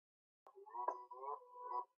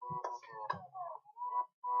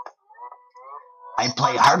I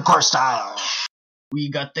play hardcore style.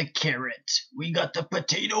 We got the carrot, we got the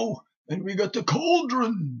potato, and we got the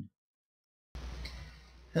cauldron.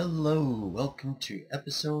 Hello, welcome to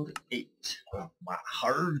episode 8 of my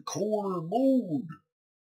hardcore mode.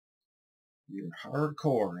 You're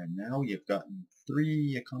hardcore, and now you've gotten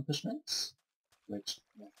 3 accomplishments, which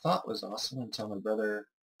I thought was awesome until my brother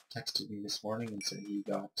texted me this morning and said he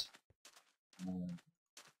got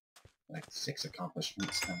like 6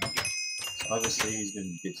 accomplishments now. So obviously he's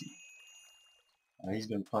been busy. He's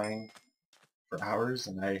been playing for hours,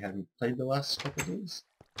 and I haven't played the last couple of days.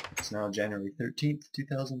 It's now January 13th,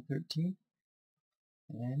 2013,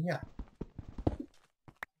 and yeah.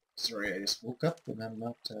 Sorry, I just woke up and I'm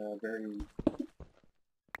not very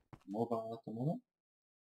mobile at the moment.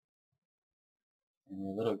 And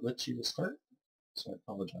a little glitchy to start, so I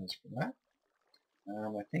apologize for that.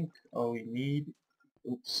 I think all we need,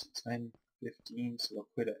 oops, it's 9:15, so we'll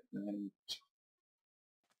quit at 9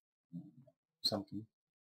 something.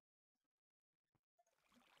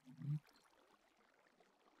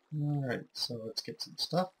 Alright, so let's get some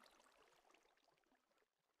stuff.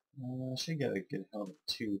 I should get a good helmet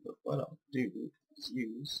too, but what I'll do is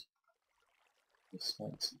use this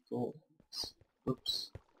fancy gold.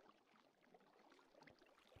 Oops.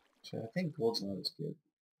 Actually, I think gold's not as good.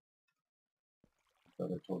 My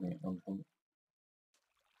brother told me at one point.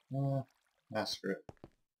 Master it.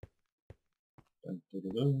 Dun, dun,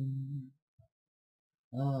 dun, dun.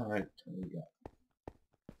 Alright, what do we got?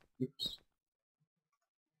 Oops.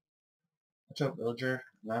 Watch out, villager.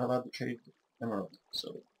 I'm not allowed to trade emerald,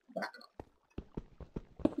 so back up.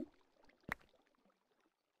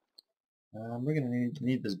 We're gonna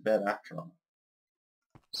need this bed after all.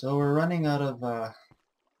 So we're running out of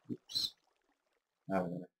oops.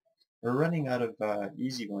 We're running out of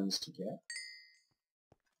easy ones to get.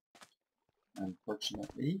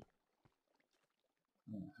 Unfortunately.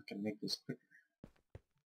 I can make this quicker.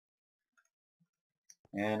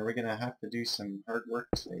 And we're gonna have to do some hard work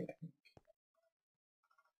today, I think.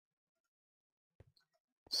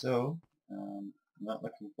 So, I'm not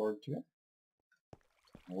looking forward to it.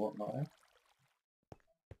 I won't lie.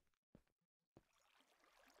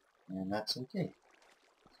 And that's okay.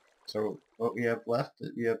 So, what we have left,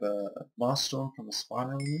 we have a moss stone from the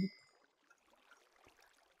spawner we need,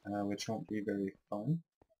 which won't be very fun.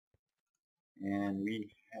 And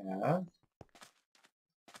we have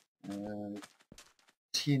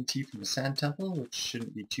TNT from the sand temple, which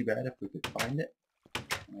shouldn't be too bad if we could find it.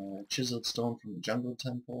 Chiseled stone from the jungle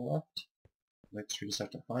temple left, which we just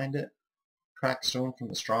have to find it. Cracked stone from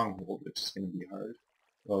the stronghold, which is going to be hard.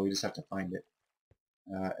 Well, we just have to find it.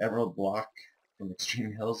 Emerald block from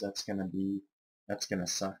Extreme Hills, that's gonna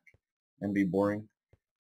suck and be boring.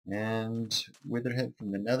 And Witherhead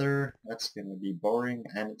from the Nether, that's gonna be boring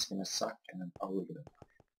and it's gonna suck and I'm probably gonna die.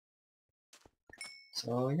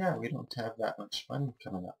 So yeah, we don't have that much fun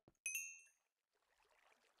coming up.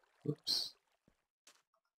 Oops.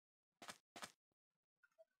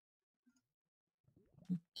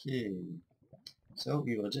 Okay, so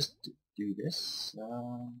we will just do this.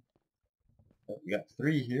 We got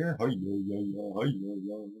 3 here.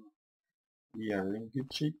 We are in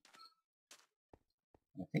good shape.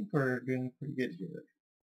 I think we're doing pretty good here.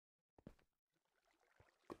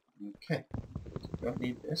 Okay, don't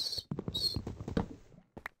need this. Oops.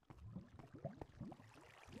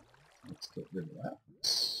 Let's get rid of that.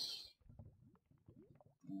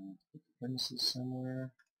 Put the furnaces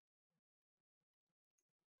somewhere.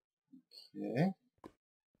 Okay.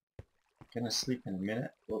 Gonna sleep in a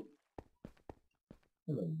minute. Whoa.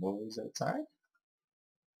 Hello, boys outside.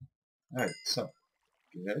 Alright, so.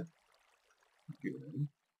 Good. Good.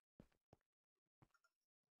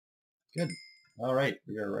 Good. Alright,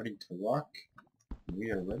 we are ready to rock. We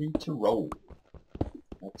are ready to roll.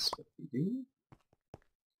 That's what we do.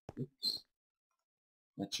 Oops.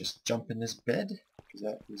 Let's just jump in this bed, because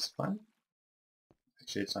that is fun.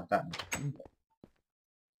 Actually, it's not that much fun, but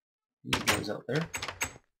these boys out there.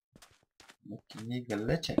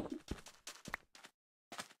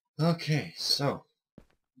 Okay, so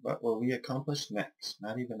what will we accomplish next?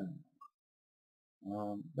 Not even I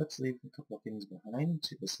know. Let's leave a couple of things behind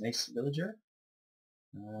to this nice villager.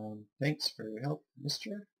 Thanks for your help,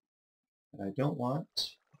 mister. But I don't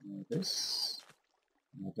want this.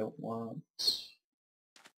 And I don't want...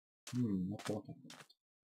 what don't I want?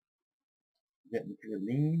 Getting pretty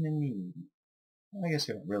lean and mean. I guess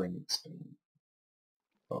we don't really need stone.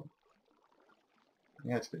 Oh.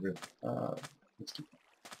 Yeah, let's get rid of let's keep that.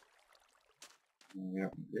 And we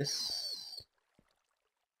don't need this.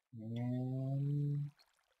 And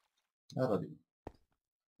that'll do.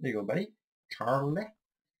 There you go, buddy. Charlie.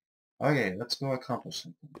 Okay, let's go accomplish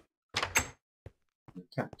something.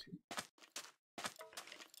 Attempt to.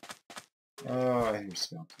 Oh, I hear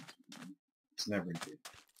skeletons. It's never good.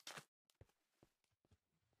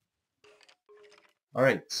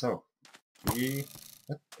 Alright, so we...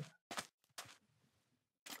 What the...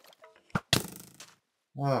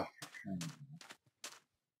 Oh,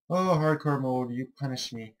 oh, hardcore mode, you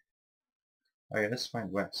punish me. Okay, let's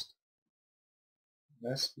find west.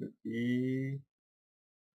 West would be...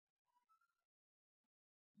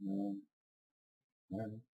 No,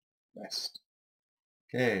 west.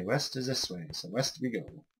 Okay, west is this way, so west we go.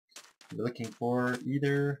 We're looking for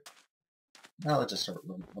either... Now let's just start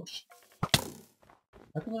running. Oh shit.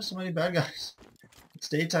 How come there's so many bad guys? It's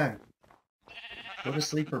daytime. Go to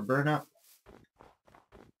sleep or burn up.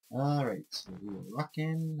 Alright, so we are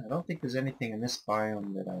rocking. I don't think there's anything in this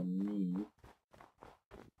biome that I need.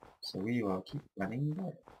 So we will keep running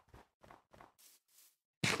there.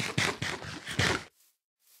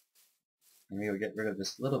 And we will get rid of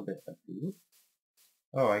this little bit of food.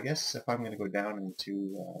 Oh, I guess if I'm going to go down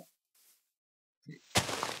into...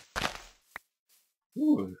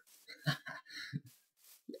 Ooh!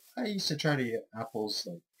 I used to try to get apples,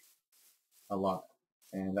 like, a lot.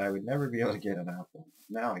 And I would never be able to get an apple.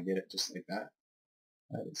 Now I get it just like that.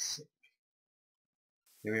 That is sick.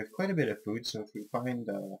 Okay, we have quite a bit of food, so if we find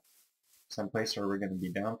some place where we're going to be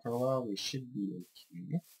down for a while, we should be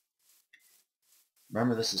okay.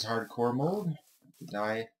 Remember, this is hardcore mode. Have to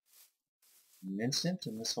die in an instant,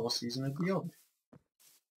 and this whole season would be over.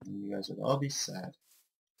 And you guys would all be sad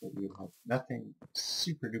that you would have nothing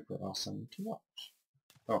super duper awesome to watch.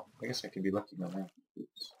 Oh, I guess I could be looking around.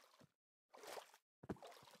 Oops.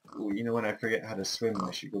 Ooh, you know when I forget how to swim,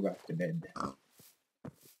 I should go back to bed.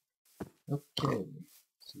 Okay,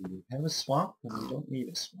 so we have a swamp, and we don't need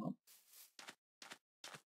a swamp.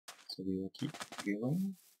 So we will keep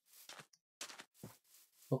going.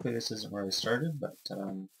 Hopefully this isn't where I started, but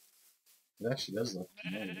it actually does look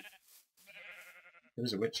familiar.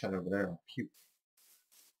 There's a witch hut over there, I'll puke.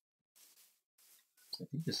 So I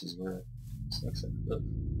think this is where this looks like a live.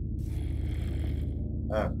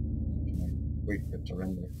 Ah, can I wait for it to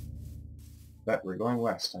render? But we're going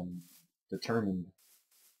west, I'm determined.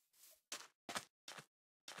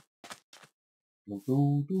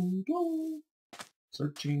 Do, do, do.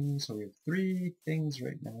 Searching, so we have 3 things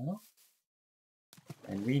right now.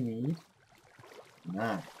 And we need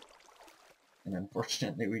 9. And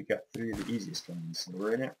unfortunately we got 3 of the easiest ones, so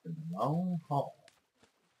we're in it for the long haul.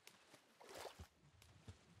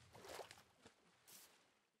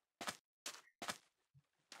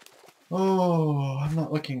 Oh, I'm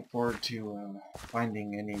not looking forward to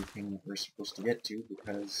finding anything that we're supposed to get to,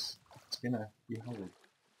 because it's gonna be hard.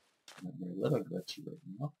 I'm a little glitchy right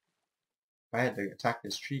now. If I had to attack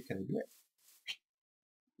this tree, can I do it?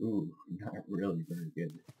 Ooh, not really very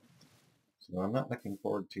good. So I'm not looking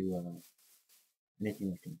forward to anything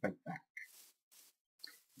that can fight back.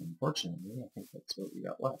 Unfortunately, I think that's what we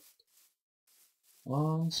got left.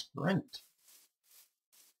 On sprint.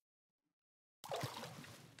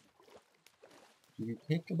 Do you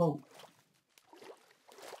take a boat?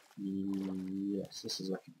 Yes, this is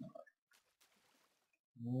looking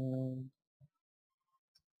alright.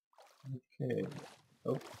 Okay.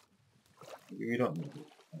 Oh, we don't need it.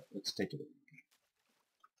 Right, let's take it.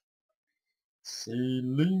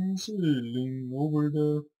 Sailing, sailing over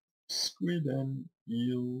the squid and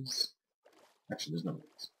eels. Actually, there's no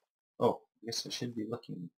eels. Oh, I guess I should be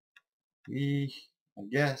looking. I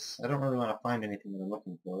guess I don't really want to find anything that I'm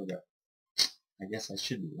looking for, but I guess I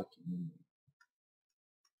should be looking.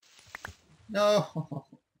 No!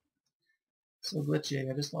 So glitchy,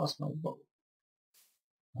 I just lost my boat.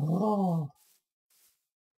 Oh!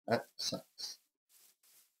 That sucks.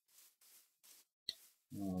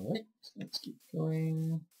 Alright, let's keep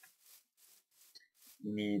going.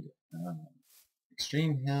 We need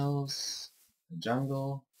extreme hills, a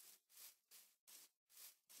jungle,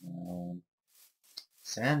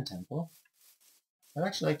 sand temple. I'd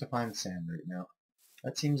actually like to find sand right now.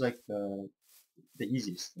 That seems like the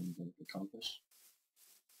easiest thing to accomplish.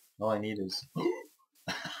 All I need is...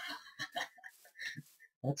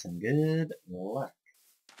 That's some good luck.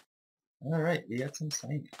 Alright, we got some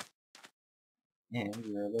sand. And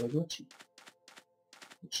we're a little glitchy,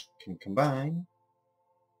 which can combine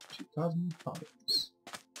to cause me problems.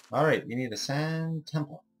 Alright, we need a sand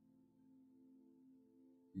temple.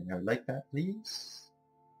 And I would like that, please.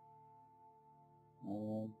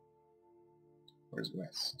 Where's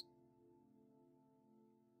west?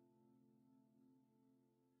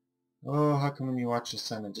 Oh, how come when you watch the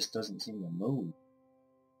sun it just doesn't seem to move?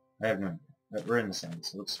 I have no idea. But we're in the sand,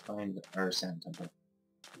 so let's find our sand temple.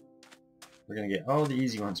 We're gonna get all the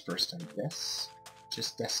easy ones first, I guess.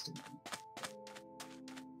 Just destiny.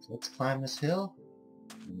 So let's climb this hill.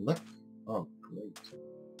 And look. Oh, great.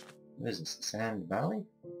 What is this? The Sand Valley?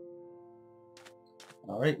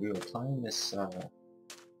 Alright, we will climb this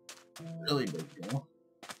really big hill.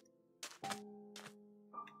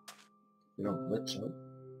 We don't glitch out.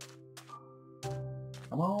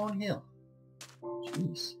 Come on, hill.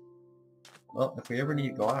 Jeez. Well, if we ever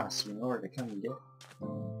need glass, we know where to come and get it.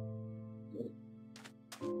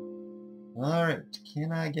 Alright,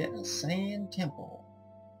 can I get a sand temple?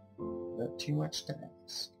 Not too much to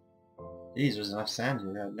ask. Geez, there's enough sand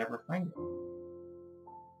here, I'd never find it.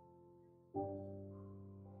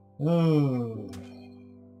 Oh.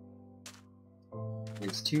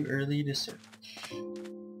 It's too early to search.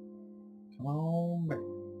 Come on back.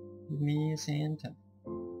 Give me a sand temple.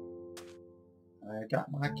 I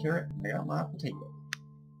got my carrot, I got my potato.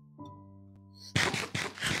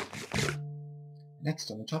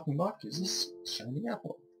 Next on the chopping block is this shiny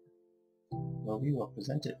apple. Well, we will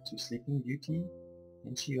present it to Sleeping Beauty,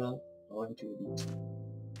 and she will go into a beat.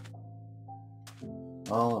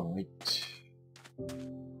 Alright.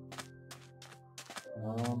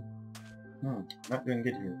 Not doing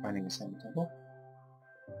good here finding a sand temple.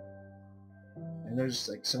 And there's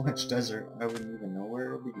like so much desert, I wouldn't even know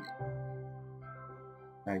where to begin.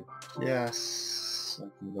 I guess I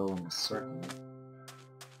can go in a circle.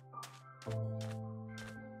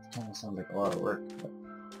 Kinda sounds like a lot of work, but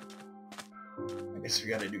I guess we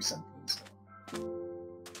gotta do something. So.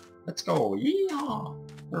 Let's go! Yeehaw!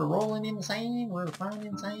 We're rolling in the sand, we're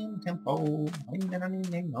finding sand tempo.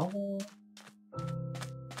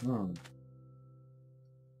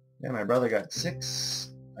 Yeah, my brother got 6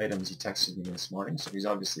 items he texted me this morning, so he's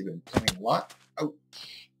obviously been playing a lot.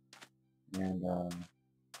 Ouch! And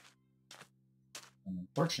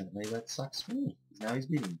unfortunately that sucks for me, because now he's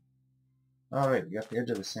beating me. Alright, we got the edge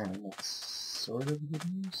of the sand. That's sort of good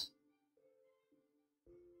news.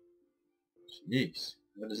 Jeez.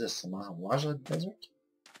 What is this? The Maharaja Desert?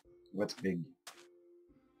 What's big?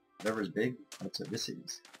 Whatever's big, that's what this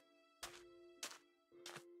is.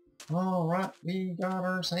 Alright, we got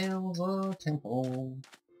ourselves a temple.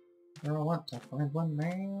 I want to find one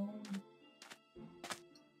now.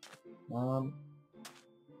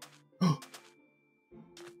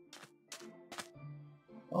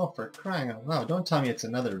 Oh, for crying out loud, don't tell me it's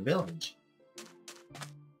another village.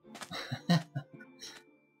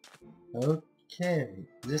 Okay,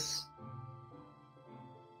 this...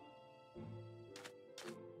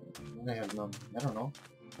 I don't know.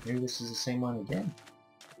 Maybe this is the same one again.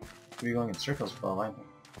 We're going in circles for all I know.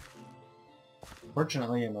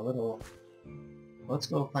 Fortunately, I'm a little... Let's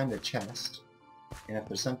go find a chest. And if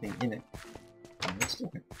there's something in it, let's do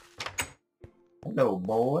it. Hello,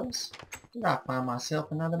 boys. Did I find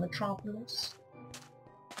myself another metropolis?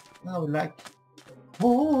 I would like...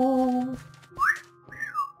 Oh!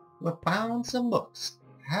 We found some books.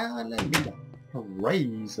 Hallelujah.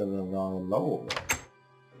 Praise the Lord.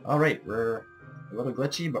 Alright, we're a little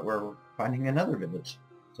glitchy, but we're finding another village.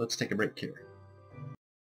 So let's take a break here.